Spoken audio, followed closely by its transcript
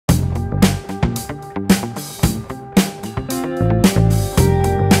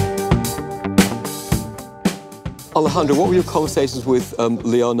Alejandro, what were your conversations with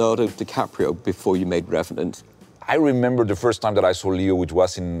Leonardo DiCaprio before you made Revenant? I remember the first time that I saw Leo, which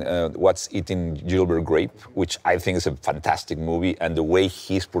was in What's Eating Gilbert Grape, which I think is a fantastic movie, and the way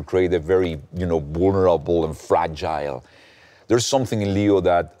he's portrayed a very, vulnerable and fragile. There's something in Leo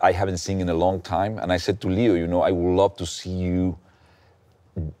that I haven't seen in a long time, and I said to Leo, I would love to see you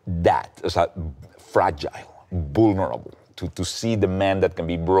as a fragile, vulnerable, to see the man that can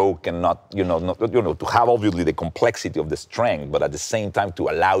be broken, not to have obviously the complexity of the strength, but at the same time to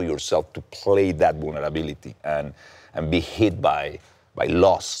allow yourself to play that vulnerability and be hit by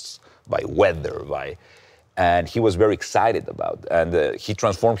loss, by weather, and he was very excited about it. And he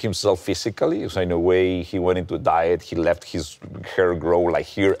transformed himself physically. So in a way, he went into a diet. He let his hair grow like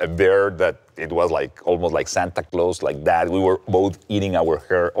here, a beard that it was like almost like Santa Claus, like that. We were both eating our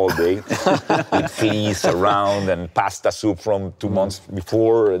hair all day with fleas around and pasta soup from 2 months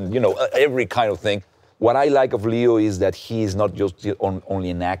before, and every kind of thing. What I like of Leo is that he is not just only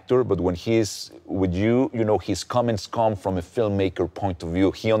an actor, but when he is with you, his comments come from a filmmaker point of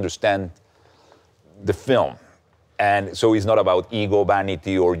view. He understands the film. And so it's not about ego,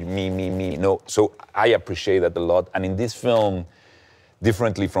 vanity, or me. No. So I appreciate that a lot. And in this film,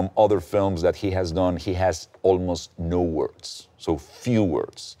 differently from other films that he has done, he has almost no words, so few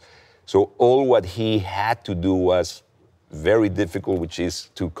words. So all what he had to do was very difficult, which is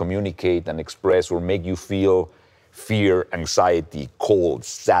to communicate and express or make you feel fear, anxiety, cold,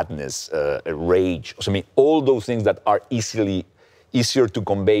 sadness, rage. So, all those things that are easier to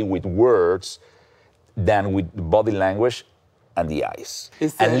convey with words than with body language and the eyes.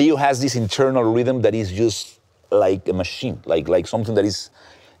 And Leo has this internal rhythm that is just like a machine, like something that is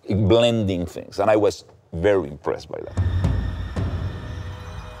blending things. And I was very impressed by that.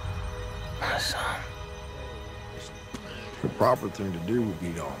 My son. The proper thing to do would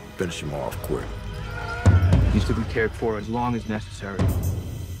be to finish him off quick. He's to be cared for as long as necessary.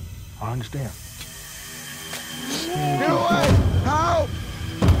 I understand. Get away! Help!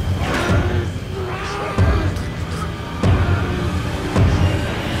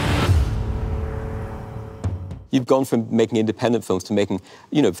 You've gone from making independent films to making,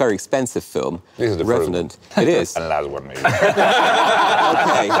 very expensive film. This is the Revenant. First one. It is. And last one, maybe.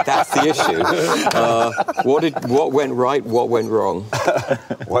 Okay, that's the issue. What went right? What went wrong?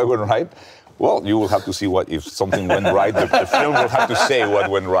 What went right? Well, you will have to see if something went right. The film will have to say what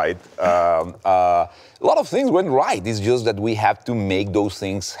went right. A lot of things went right. It's just that we have to make those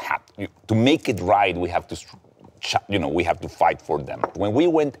things happen. To make it right, we have to fight for them. When we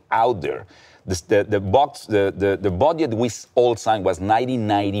went out there, the budget we all signed was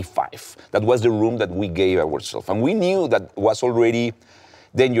 $1995. That was the room that we gave ourselves, and we knew that was already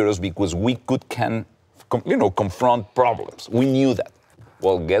dangerous because we could confront problems. We knew that.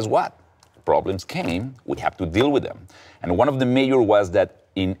 Well, guess what? Problems came. We have to deal with them, and one of the major was that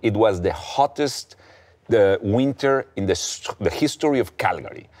it was the hottest winter in the history of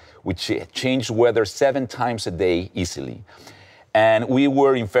Calgary, which changed weather 7 times a day easily. And we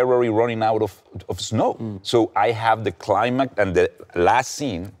were in February running out of snow. So I have the climax and the last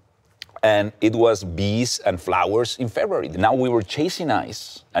scene, and it was bees and flowers in February. Now we were chasing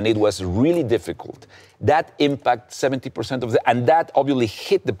ice, and it was really difficult. That impacted 70% of and that obviously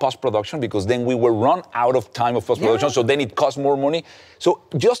hit the post-production because then we were run out of time of post-production, so then it cost more money. So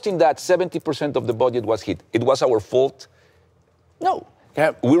just in that, 70% of the budget was hit. It was our fault? No.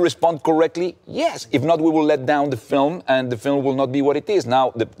 We respond correctly? Yes. If not, we will let down the film, and the film will not be what it is.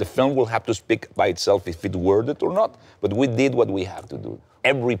 Now, the film will have to speak by itself if it's worth it or not, but we did what we have to do.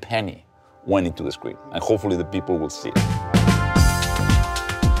 Every penny went into the screen, and hopefully the people will see it.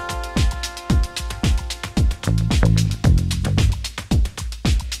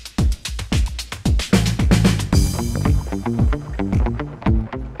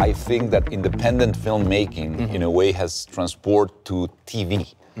 I think that independent filmmaking, in a way, has transported to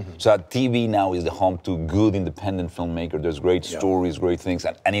TV. So TV now is the home to good independent filmmaker. There's great stories, great things.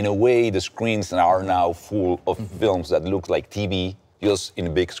 And in a way, the screens are now full of films that look like TV, just in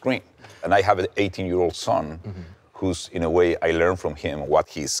a big screen. And I have an 18-year-old son who's, in a way, I learn from him what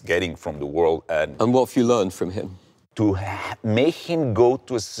he's getting from the world. And what have you learned from him? To make him go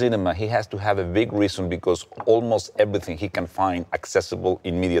to a cinema, he has to have a big reason because almost everything he can find accessible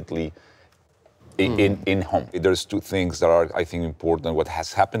immediately in home. There's 2 things that are, I think, important. What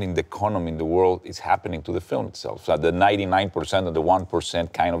has happened in the economy in the world is happening to the film itself. So the 99% and the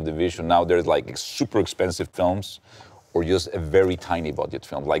 1% kind of division, now there's like super expensive films or just a very tiny budget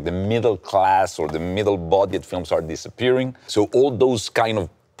film. Like the middle class or the middle budget films are disappearing. So all those kind of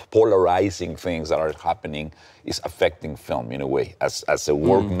polarizing things that are happening is affecting film in a way, as a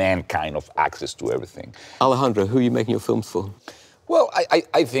workman kind of access to everything. Alejandro, who are you making your films for? Well,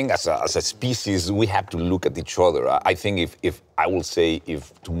 I think as a species, we have to look at each other. I think if I will say,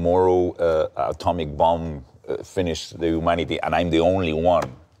 if tomorrow atomic bomb finished the humanity and I'm the only one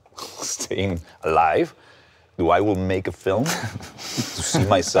staying alive, do I will make a film to see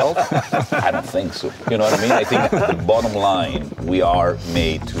myself? I don't think so. You know what I mean? I think the bottom line, we are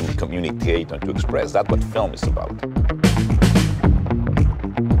made to communicate and to express. That's what film is about.